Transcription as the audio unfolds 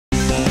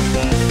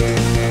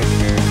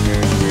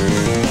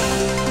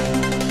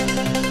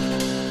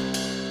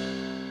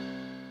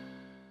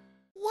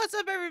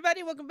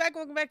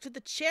welcome back to the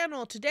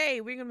channel.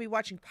 Today we're going to be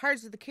watching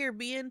Pirates of the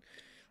Caribbean,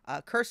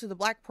 Curse of the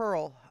Black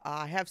Pearl.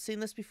 I have seen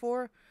this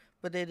before,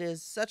 but it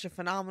is such a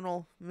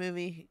phenomenal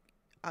movie.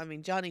 I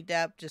mean, Johnny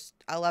Depp,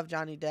 I love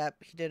Johnny Depp.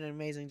 He did an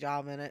amazing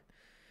job in it.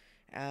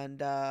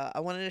 And I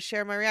wanted to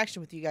share my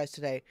reaction with you guys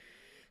today.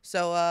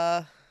 So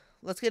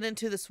let's get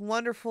into this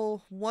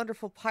wonderful,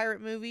 wonderful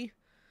pirate movie.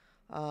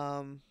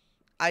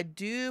 I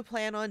do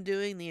plan on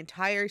doing the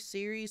entire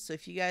series, so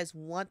if you guys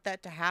want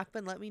that to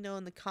happen, let me know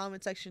in the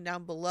comment section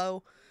down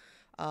below.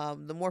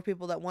 The more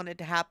people that want it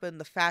to happen,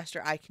 the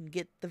faster I can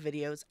get the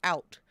videos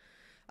out.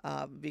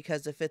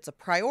 Because if it's a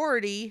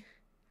priority,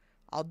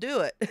 I'll do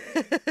it.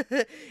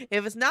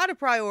 If it's not a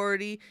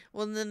priority,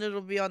 well, then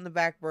it'll be on the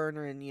back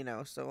burner, and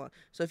so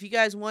if you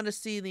guys want to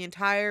see the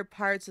entire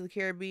Pirates of the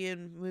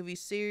Caribbean movie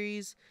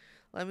series,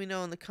 let me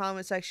know in the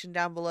comment section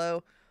down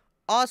below.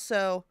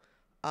 Also,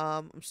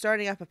 I'm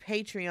starting up a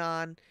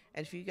Patreon,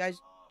 and if you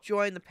guys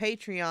join the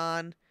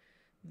Patreon,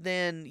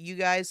 then you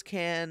guys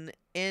can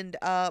end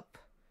up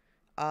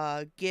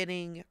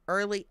getting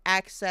early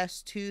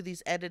access to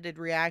these edited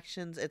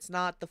reactions. It's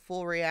not the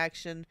full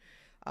reaction.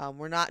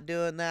 We're not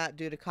doing that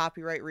due to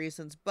copyright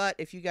reasons, but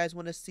if you guys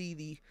want to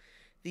see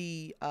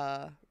the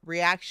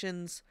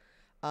reactions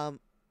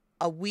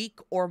a week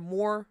or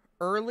more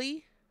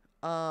early,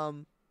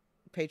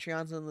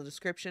 Patreon's in the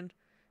description.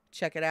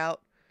 Check it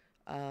out.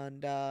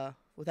 And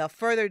without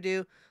further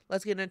ado,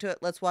 let's get into it.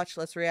 Let's watch,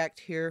 let's react.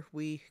 Here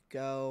we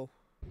go.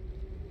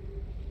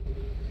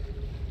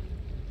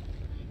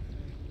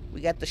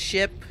 We got the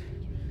ship.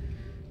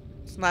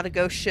 It's not a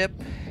ghost ship.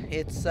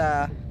 It's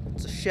a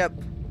ship.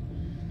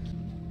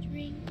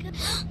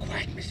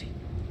 Quiet, Missy.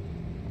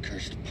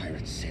 Cursed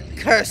pirates sailing.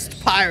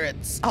 Cursed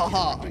pirates.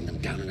 Oh. Bring them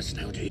down in a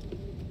snow to you.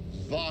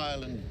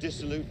 Vile and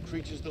dissolute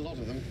creatures, the lot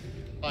of them.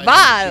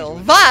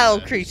 Vile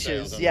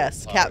creatures.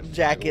 Yes, Captain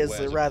Jack is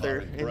a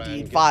rather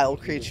indeed vile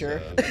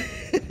creature.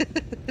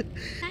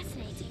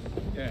 Fascinating.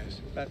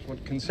 Yes, that's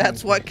what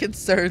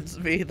concerns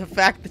me. The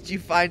fact that you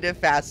find it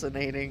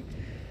fascinating.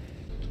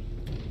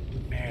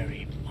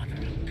 Mary, Mother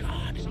of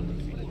God.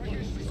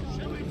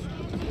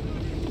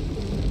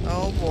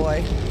 Oh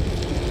boy.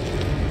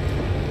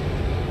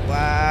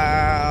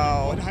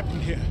 Wow. What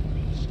happened here?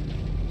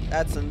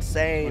 That's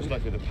insane. Most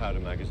likely the powder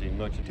magazine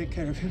merchant. Take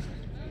care of him.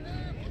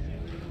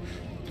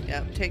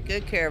 Yep, take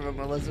good care of him,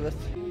 Elizabeth.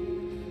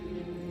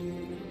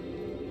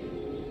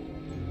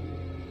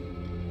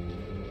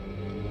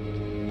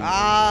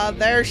 Ah,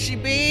 there she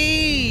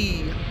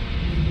be!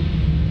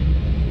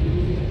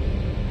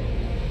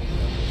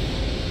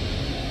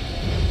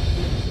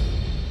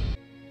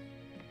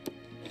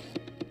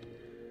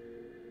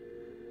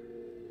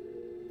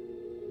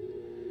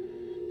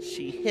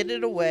 She hid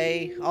it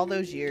away all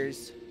those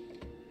years,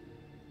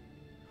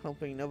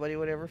 hoping nobody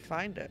would ever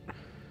find it.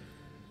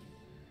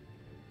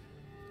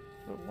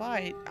 But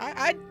why?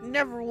 I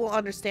never will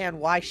understand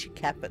why she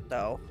kept it,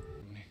 though.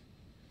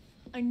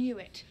 I knew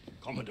it.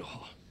 Commodore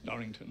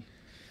Norrington.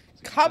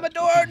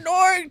 Commodore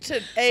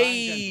Norrington!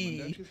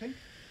 Hey! Hey!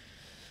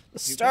 The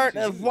start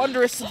of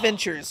wondrous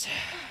adventures.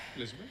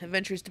 Elizabeth,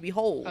 Adventures to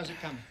behold. how's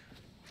it coming?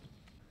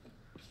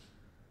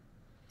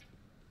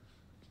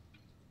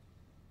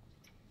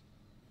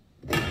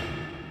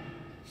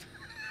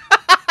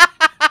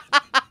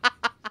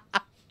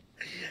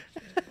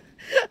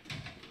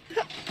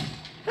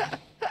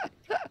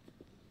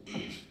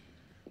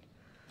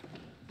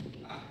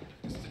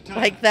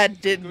 Like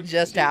that didn't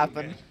just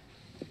happen.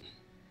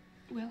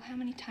 Will, how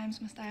many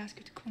times must I ask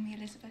you to call me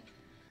Elizabeth?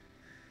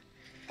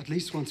 At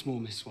least once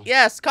more, Miss Swan.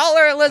 Yes, call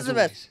her As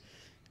Elizabeth.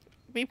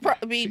 always.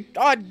 Be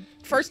on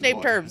first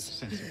name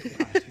terms.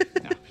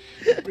 Now,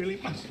 it really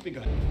must be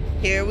good.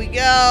 Here we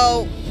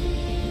go.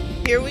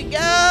 Here we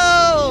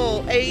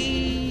go.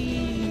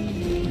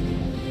 Hey.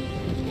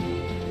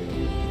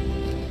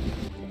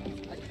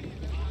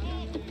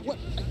 What?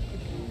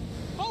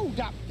 Hold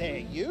up there,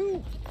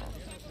 you.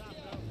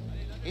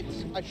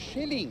 It's a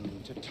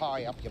shilling to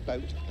tie up your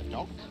boat at the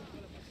dock.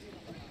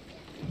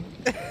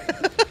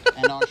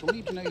 And I shall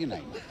need to know your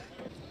name.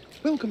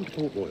 Welcome to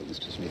Port Royal,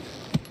 Mr. Smith.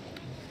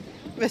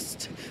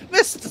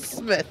 Mr.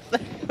 Smith.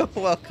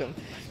 Welcome.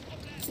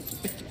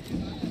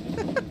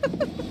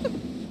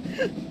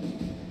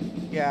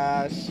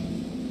 Gosh.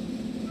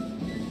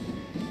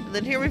 And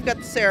then here we've got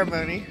the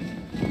ceremony.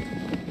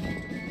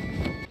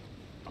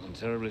 I'm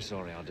terribly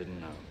sorry I didn't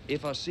know.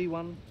 If I see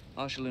one,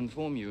 I shall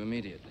inform you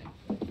immediately.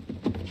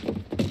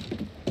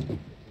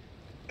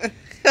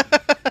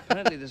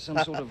 Apparently there's some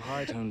sort of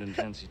high-toned and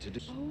fancy to do.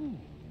 Oh,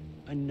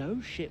 and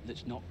no ship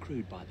that's not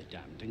crewed by the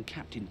damned and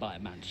captained by a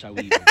man so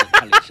evil that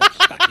Tully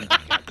suspecting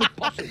could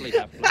possibly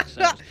have black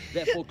sails,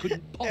 therefore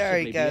couldn't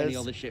possibly be any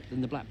other ship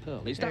than the Black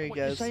Pearl. Is that what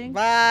you're saying?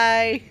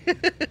 Bye.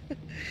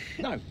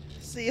 No.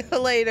 See you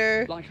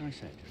later. Like I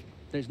said,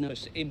 there's no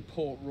in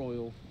Port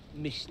Royal,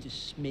 Mr.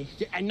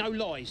 Smith, and no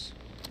lies.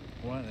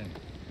 Right then.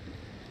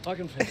 I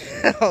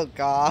confess. Oh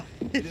God.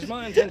 It is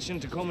my intention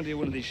to commandeer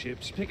one of these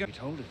ships. Pick up. You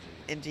told it.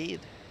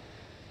 Indeed.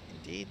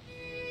 Indeed.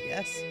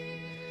 Yes.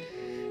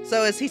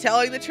 So is he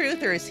telling the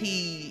truth, or is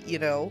he,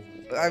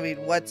 I mean,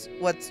 what's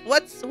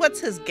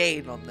his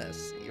gain on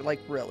this? You're like,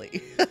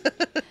 really?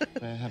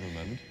 May I have a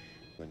moment?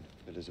 When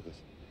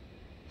Elizabeth.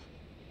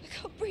 I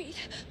can't breathe.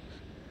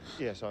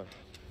 Yes,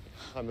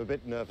 I'm a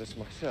bit nervous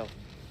myself.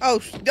 Oh,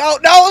 no,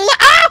 no!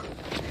 Ah!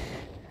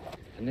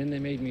 And then they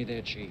made me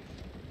their chief.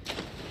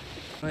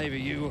 Maybe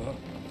you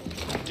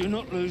do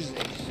not lose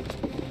this.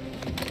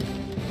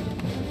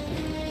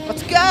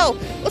 Let's go!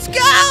 Let's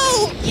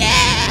go!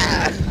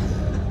 Yeah!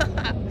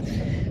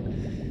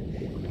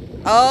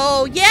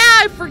 Oh, yeah,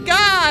 I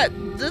forgot.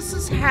 This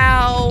is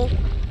how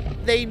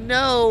they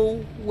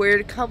know where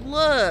to come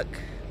look.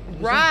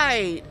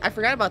 Right. I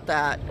forgot about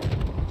that.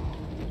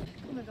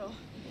 Commodore,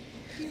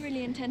 you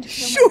really intend to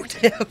kill Shoot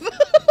him!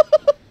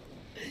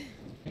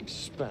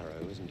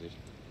 Sparrow, isn't it?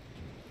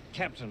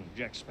 Captain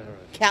Jack Sparrow.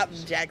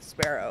 Captain Jack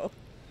Sparrow.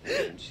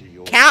 Don't see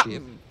your ship.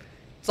 Captain.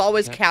 It's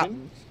always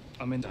Captain.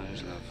 I'm in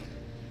times, love.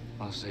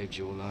 I saved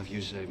your life,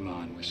 you saved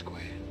mine. We're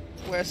square.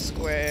 We're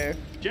square.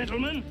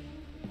 Gentlemen,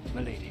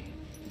 my lady,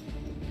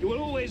 you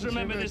will always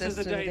remember this as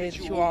the day that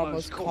you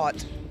almost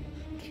caught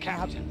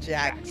Captain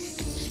Jack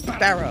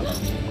Sparrow.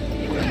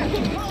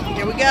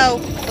 Here we go.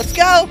 Let's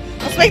go.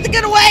 Let's make the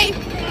getaway.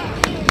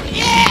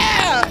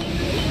 Yeah!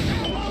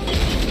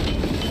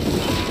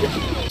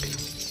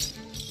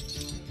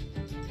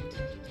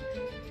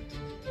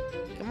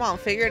 Come on,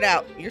 figure it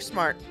out. You're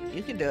smart.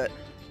 You can do it.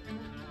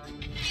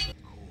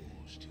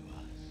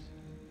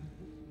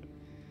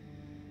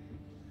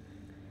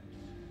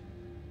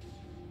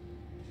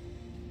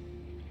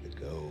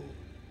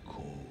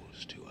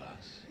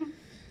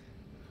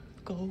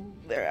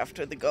 They're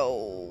after the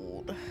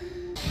gold.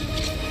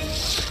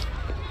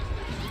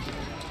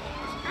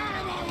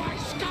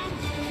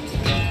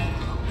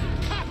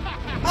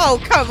 Oh,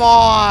 come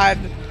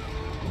on!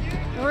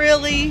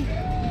 Really?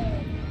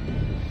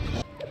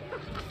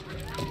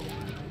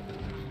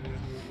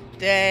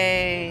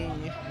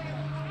 Dang.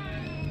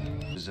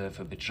 Reserved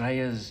for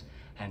betrayers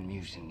and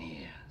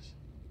mutineers.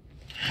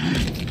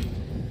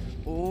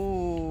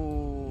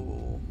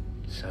 Ooh.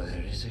 So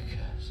there is a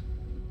curse.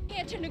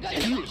 Here to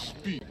negotiate.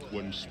 Speak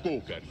when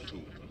spoken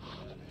to.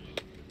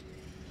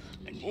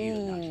 And you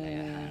not lay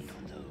a hand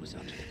on those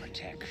under the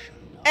protection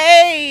of...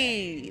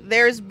 Hey!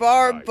 There's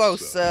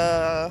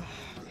Barbossa.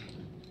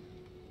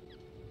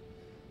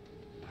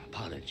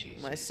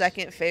 Apologies. My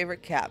second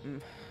favorite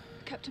captain.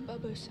 Captain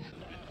Barbossa.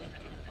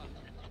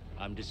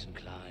 I'm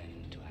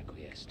disinclined to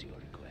acquiesce to your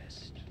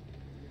request.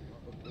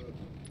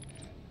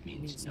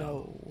 Means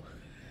no.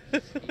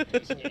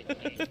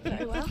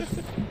 Very well.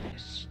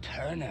 Miss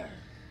Turner.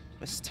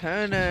 Miss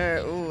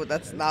Turner. Ooh,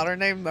 that's not her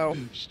name though.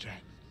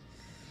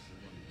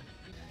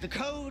 The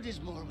code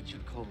is more what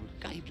you'd call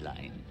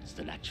guidelines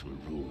than actual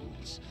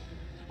rules.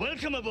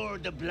 Welcome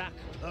aboard the Black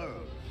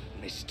Pearl,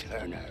 Miss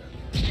Turner.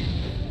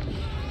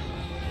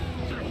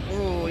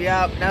 Ooh,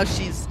 yeah. Now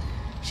she's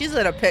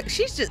in a pickle.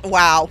 She's just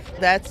wow.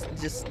 That's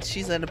just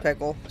she's in a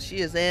pickle. She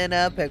is in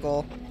a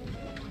pickle.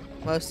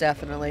 Most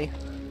definitely.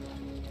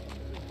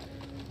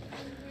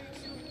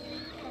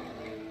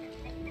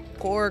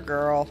 Poor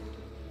girl.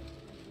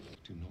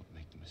 Do not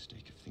make the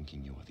mistake of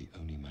thinking you are the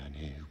only man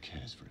here who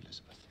cares for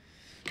Elizabeth.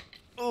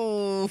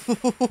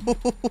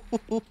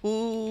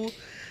 Ooh.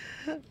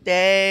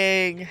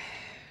 Dang.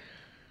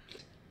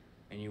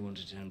 And you want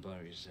to turn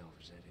by yourself,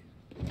 is that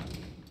it?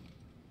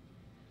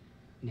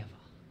 Never.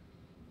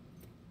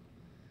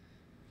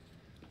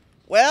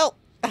 Well,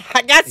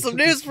 I got some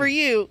news for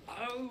you.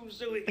 Oh,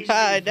 so it is.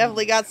 I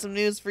definitely got some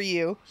news for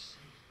you.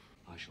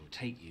 I shall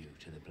take you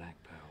to the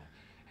Black Pearl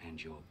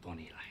and your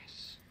bonny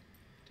lass.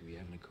 Do we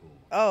have a call?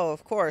 Oh,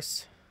 of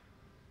course.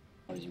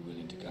 Are you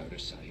willing to go to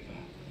save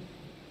her?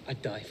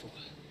 I'd die for her.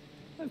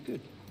 Oh,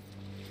 good.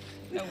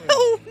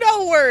 Oh,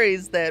 no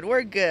worries then.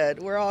 We're good.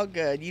 We're all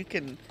good. You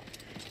can...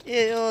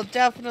 It'll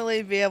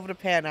definitely be able to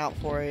pan out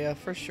for you,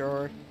 for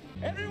sure.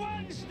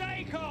 Everyone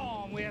stay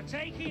calm. We are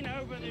taking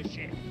over the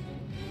ship.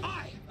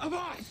 I am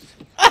us.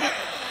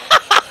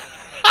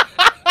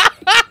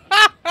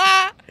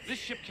 This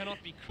ship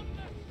cannot be...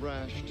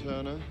 Rash,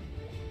 Turner.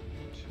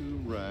 Too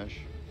rash.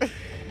 He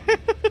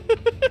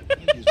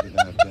is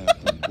without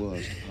doubt the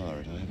worst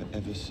pirate I have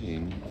ever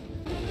seen.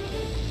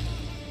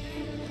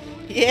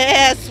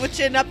 Yeah,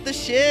 switching up the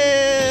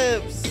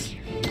ships.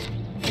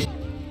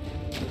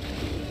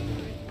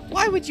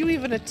 Why would you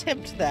even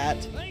attempt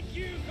that?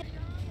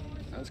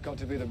 That's got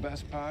to be the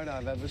best pirate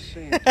I've ever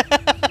seen. So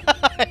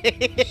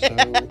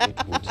it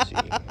would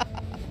seem.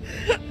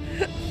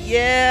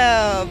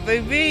 Yeah,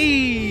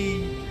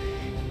 baby.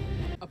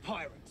 A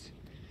pirate.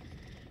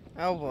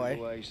 Oh boy.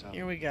 Away, son.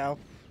 Here we go.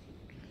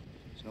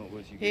 It's not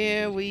worth you.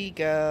 Here we You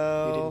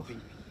go.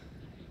 didn't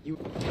beat me.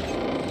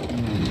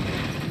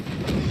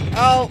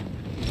 Oh.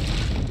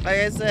 Like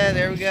I said,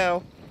 there we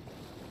go.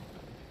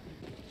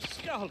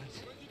 Scarlet.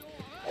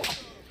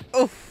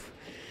 Oof.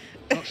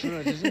 Not sure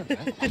I deserve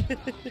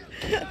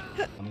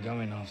that. I'm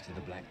going after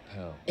the Black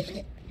Pearl.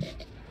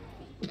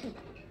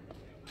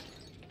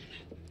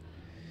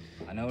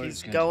 I know where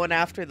He's it's going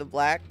after the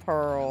Black I'm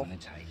Pearl. gonna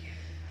take it.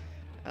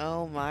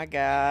 Oh my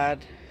god.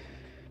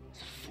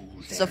 It's a fool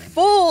It's a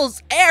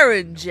fool's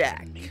errand,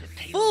 Jack.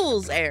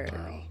 Fool's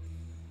errand.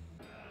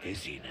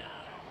 Is he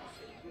now?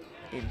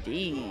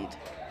 Indeed.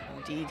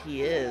 Indeed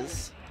he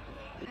is.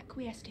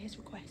 Acquiesce to his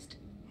request.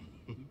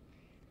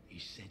 He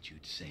said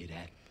you'd say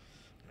that.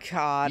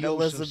 God, He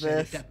also said Elizabeth.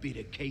 if that be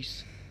the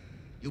case,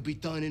 you'll be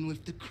dining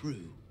with the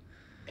crew,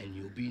 and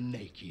you'll be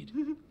naked.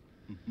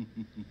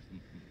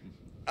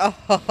 Oh.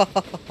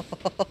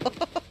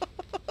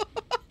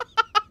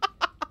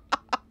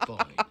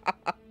 Fine.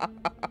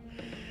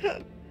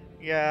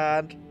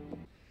 God.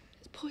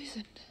 It's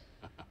poisoned.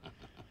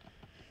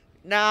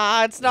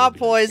 Nah, it's not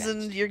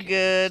poisoned. You're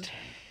good.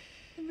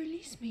 Then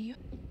release me.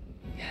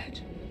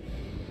 Yet.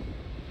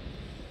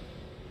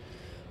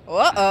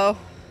 Uh-oh.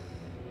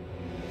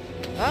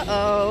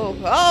 Uh-oh.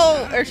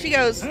 Oh, there she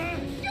goes. And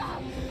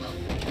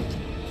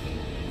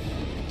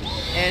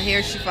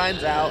here she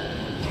finds out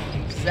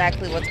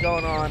exactly what's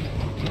going on.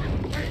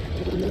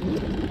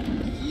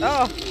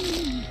 Oh.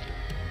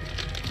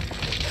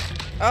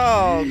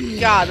 Oh,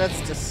 God,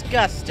 that's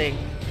disgusting.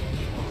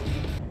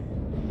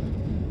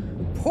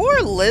 Poor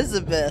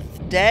Elizabeth.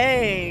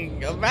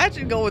 Dang.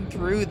 Imagine going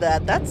through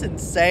that. That's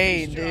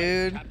insane,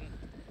 dude.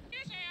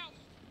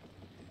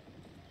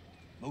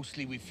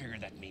 Mostly we figure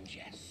that means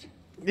yes.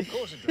 Of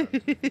course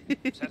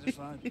it does.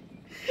 Satisfied?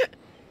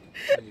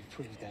 Well, you've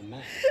proved they're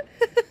mad.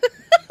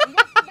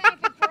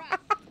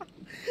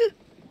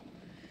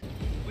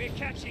 We're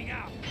catching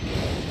up.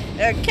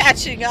 They're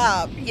catching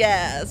up.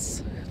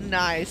 Yes.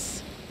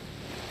 Nice.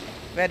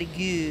 Very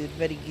good.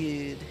 Very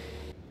good.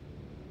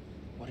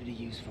 What did he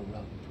use for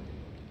rope?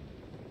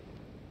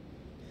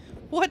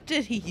 What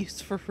did he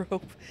use for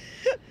rope?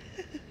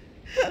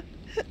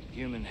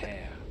 Human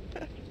hair.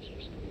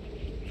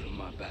 From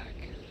my back.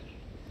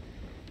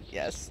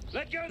 Yes.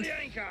 Let go of the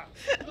anchor.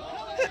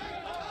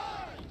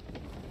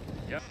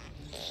 Yep.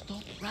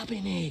 Stop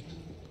rubbing it.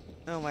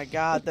 Oh my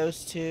God,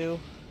 those two.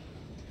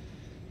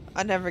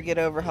 I never get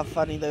over how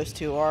funny those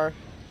two are.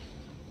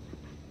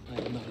 I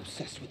am not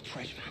obsessed with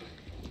treasure.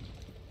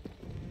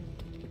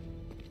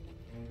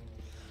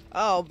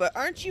 Oh, but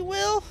aren't you,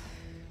 Will?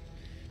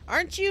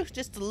 Aren't you?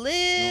 Just a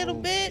little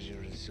bit.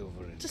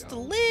 Just a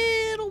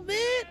little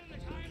bit.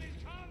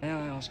 May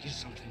I ask you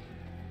something?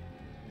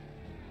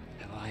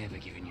 Have I ever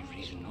given you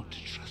reason not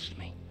to trust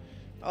me?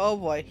 Oh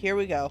boy, here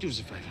we go. Do us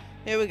a favor.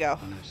 Here we go.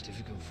 I know it's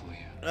difficult for you.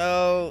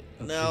 Oh,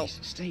 But no. please,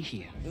 stay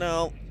here.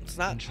 No, it's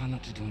not. And try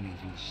not to do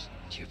anything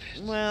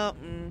stupid. Well,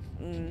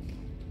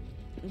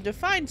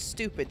 define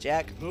stupid,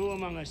 Jack. Who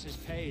among us is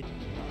paid?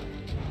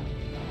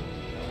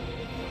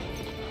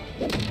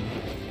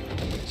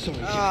 Sorry,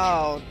 Jack.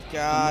 Oh, I'm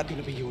God. not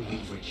gonna be your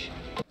leverage.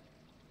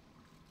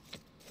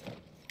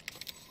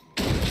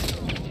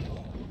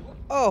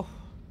 Oh.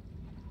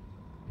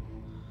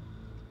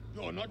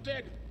 You're not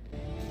dead.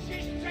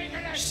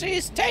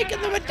 She's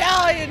taking the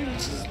medallion.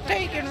 She's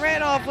taking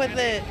ran off with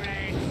it.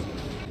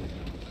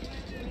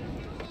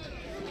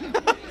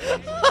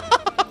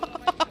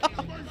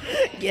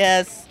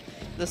 Yes.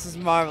 This is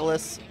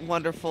marvelous.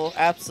 Wonderful.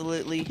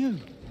 Absolutely.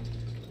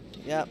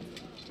 Yep.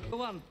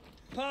 One.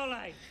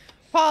 Parlay.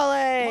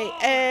 Polly.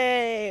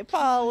 Hey,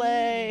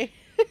 Polly.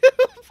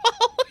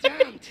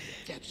 Damn,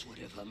 that's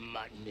whatever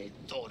mutton they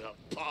thought of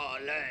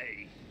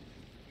parlay.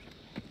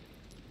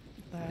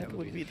 That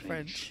would be the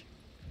French.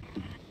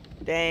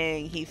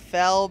 Dang, he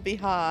fell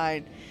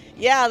behind.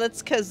 Yeah,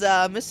 that's because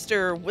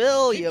Mr.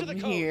 William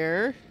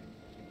here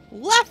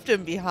left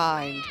him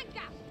behind.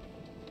 But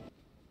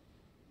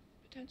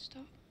don't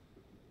stop.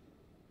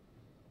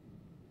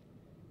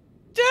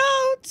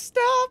 Don't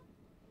stop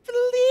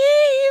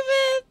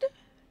believing.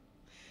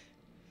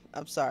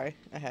 I'm sorry,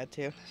 I had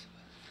to.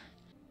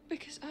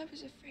 Because I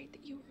was afraid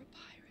that you were a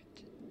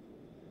pirate.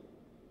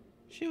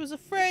 She was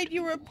afraid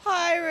you were a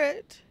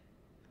pirate.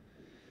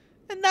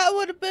 And that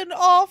would have been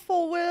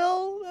awful,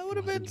 Will. That would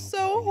have been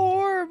so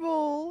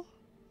horrible.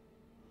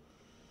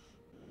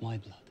 My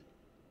blood.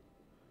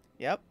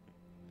 Yep.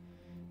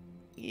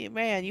 Yeah,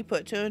 man, you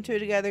put two and two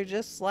together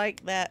just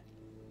like that.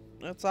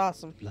 That's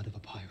awesome. Blood of a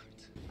pirate.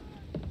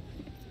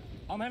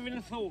 I'm having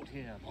a thought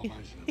here.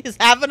 He's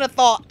having a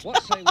thought.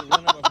 What say we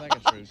run up a bag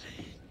of truth?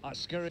 I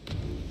scurry.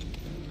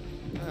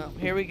 Oh,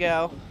 here we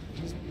go.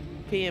 Just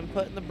being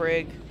put in the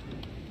brig.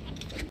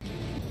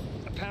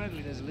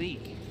 Apparently there's a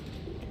leak.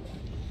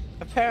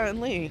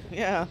 Apparently,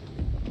 yeah.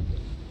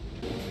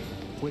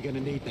 We're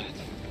gonna need that.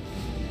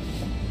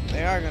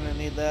 They are gonna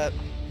need that.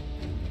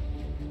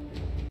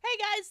 Hey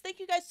guys, thank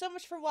you guys so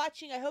much for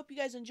watching. I hope you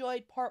guys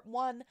enjoyed part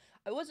 1.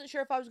 I wasn't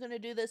sure if I was gonna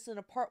do this in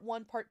a part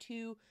 1, part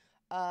 2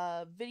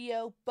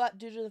 video, but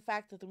due to the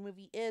fact that the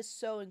movie is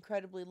so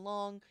incredibly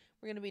long,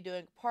 we're gonna be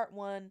doing part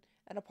 1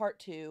 and a part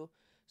 2.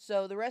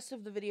 So the rest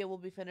of the video will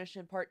be finished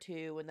in part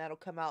 2, and that'll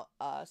come out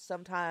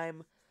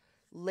sometime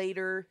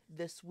later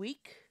this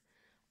week.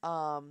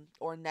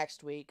 Or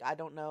next week. I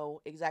don't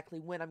know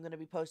exactly when I'm going to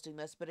be posting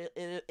this, but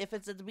if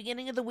it's at the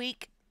beginning of the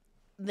week,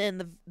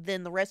 then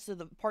the rest of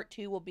the part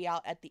 2 will be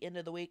out at the end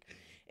of the week.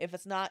 If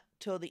it's not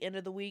till the end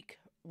of the week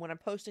when I'm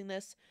posting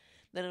this,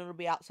 then it'll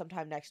be out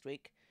sometime next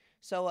week.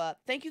 So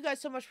thank you guys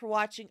so much for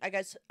watching.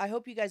 I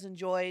hope you guys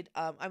enjoyed.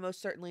 I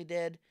most certainly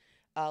did.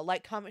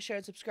 Like, comment, share,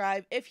 and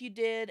subscribe if you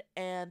did.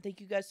 And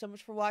thank you guys so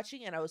much for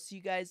watching. And I will see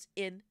you guys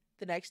in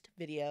the next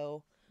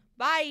video.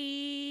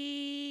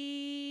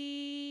 Bye!